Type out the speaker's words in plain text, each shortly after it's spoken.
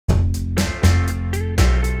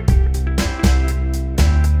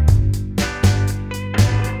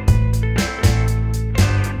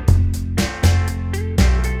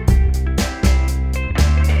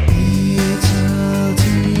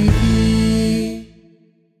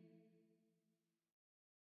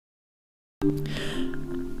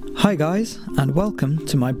Hi guys, and welcome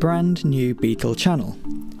to my brand new beetle channel.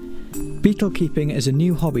 Beetle keeping is a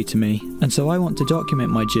new hobby to me, and so I want to document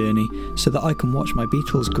my journey so that I can watch my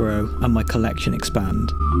beetles grow and my collection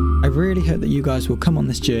expand. I really hope that you guys will come on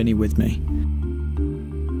this journey with me.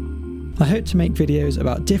 I hope to make videos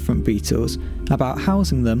about different beetles, about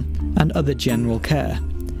housing them, and other general care.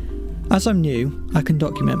 As I'm new, I can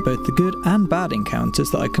document both the good and bad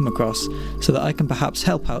encounters that I come across so that I can perhaps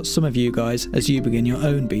help out some of you guys as you begin your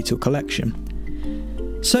own beetle collection.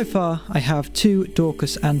 So far, I have two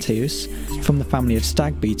Dorcas anteus from the family of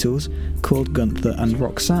stag beetles called Gunther and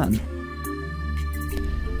Roxanne.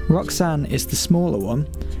 Roxanne is the smaller one,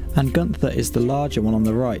 and Gunther is the larger one on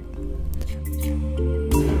the right.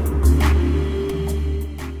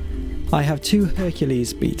 I have two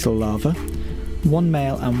Hercules beetle larvae, one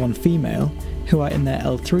male and one female, who are in their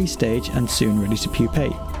L3 stage and soon ready to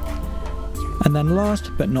pupate. And then last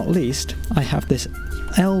but not least, I have this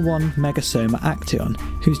L1 Megasoma Action,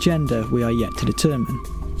 whose gender we are yet to determine.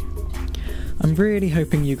 I'm really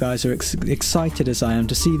hoping you guys are excited as I am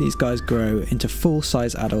to see these guys grow into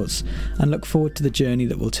full-size adults, and look forward to the journey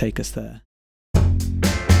that will take us there.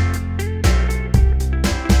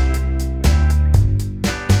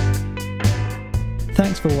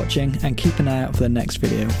 Thanks for watching, and keep an eye out for the next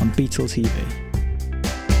video on Beetle TV.